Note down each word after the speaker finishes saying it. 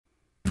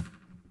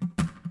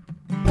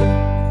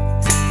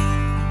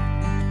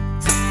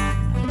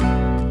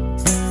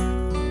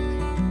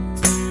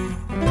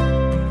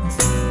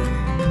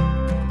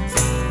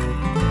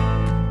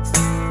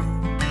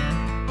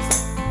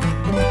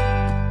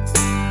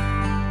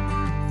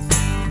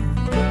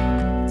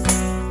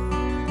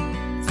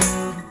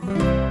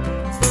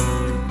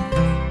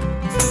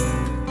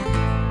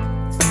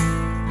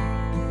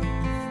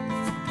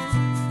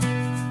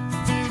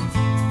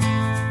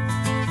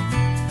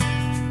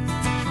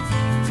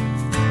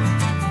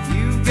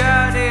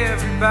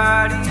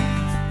everybody,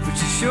 but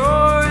you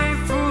sure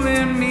ain't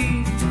fooling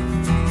me.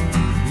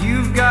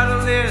 You've got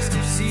a list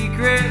of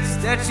secrets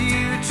that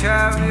you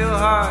try real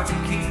hard to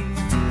keep.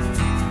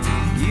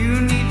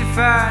 You need to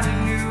find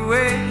a new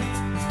way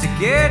to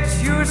get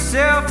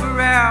yourself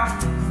around.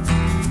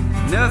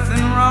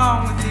 Nothing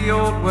wrong with the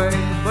old way,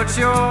 but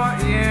you're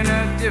in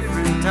a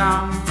different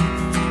town.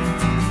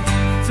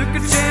 Took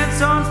a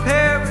chance on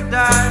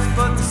paradise,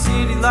 but the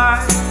city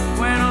life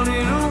went a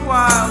little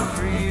wild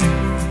for you.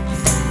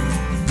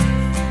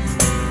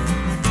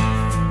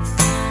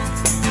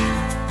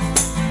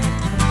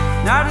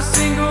 Not a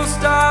single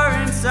star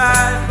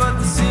inside, but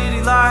the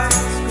city lights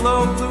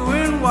glow blue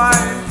and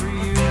white for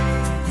you.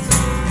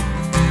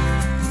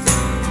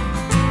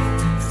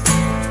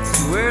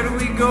 So where do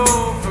we go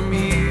from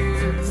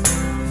here?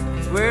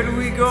 Where do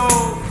we go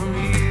from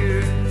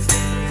here?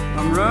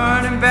 I'm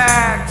running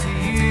back to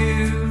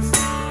you.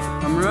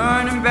 I'm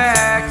running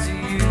back to you.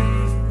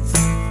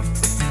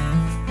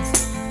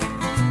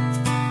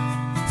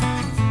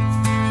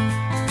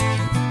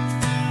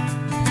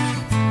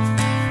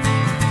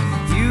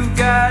 You've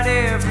got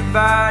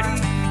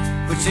everybody,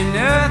 but you're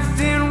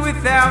nothing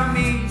without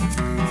me.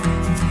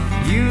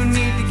 You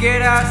need to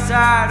get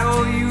outside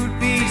or you'd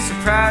be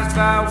surprised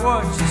by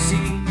what you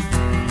see.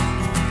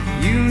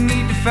 You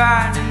need to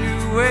find a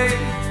new way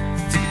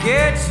to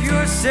get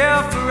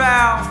yourself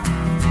around.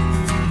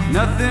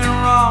 Nothing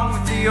wrong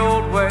with the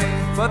old way,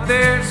 but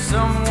there's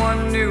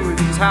someone new in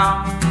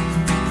town.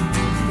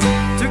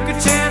 Took a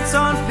chance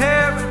on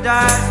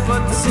paradise,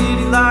 but the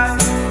city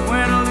life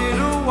went a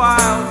little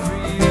wild for you.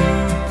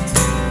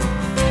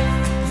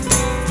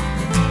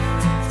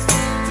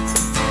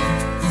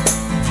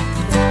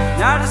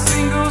 Not a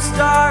single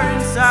star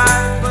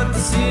inside, but the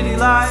city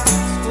lights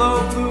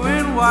glow blue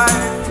and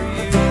white for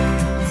you.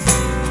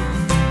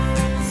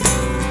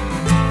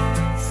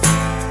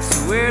 So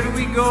where do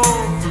we go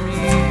from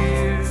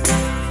here?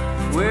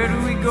 Where do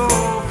we go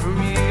from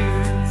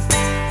here?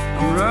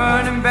 I'm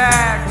running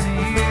back to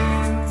you.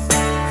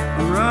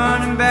 I'm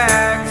running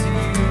back to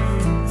you.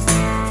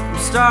 I'm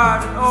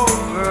starting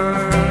over.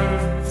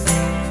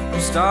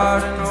 I'm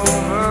starting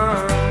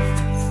over.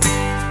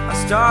 I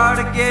start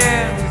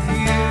again with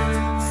you.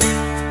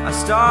 I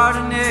start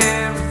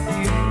again with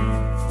you.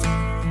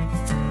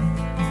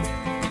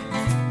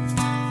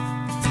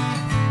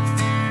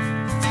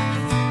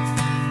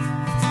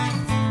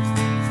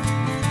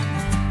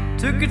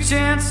 Took a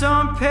chance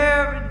on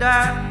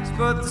paradise,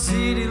 but the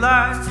city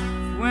lights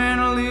went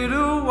a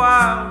little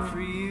wild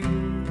for you.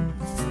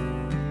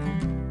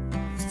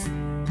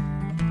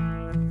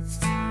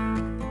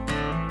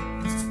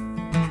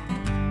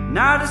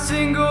 Not a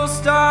single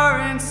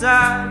star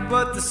inside,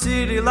 but the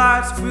city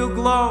lights will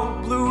glow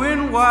blue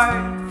and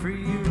white for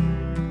you.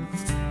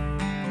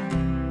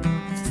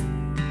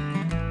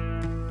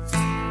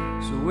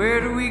 So where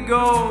do we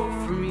go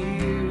from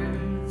here?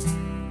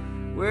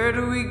 Where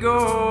do we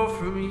go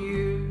from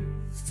here?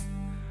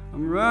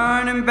 I'm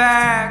running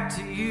back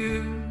to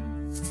you.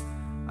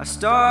 I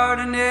start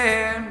and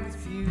end with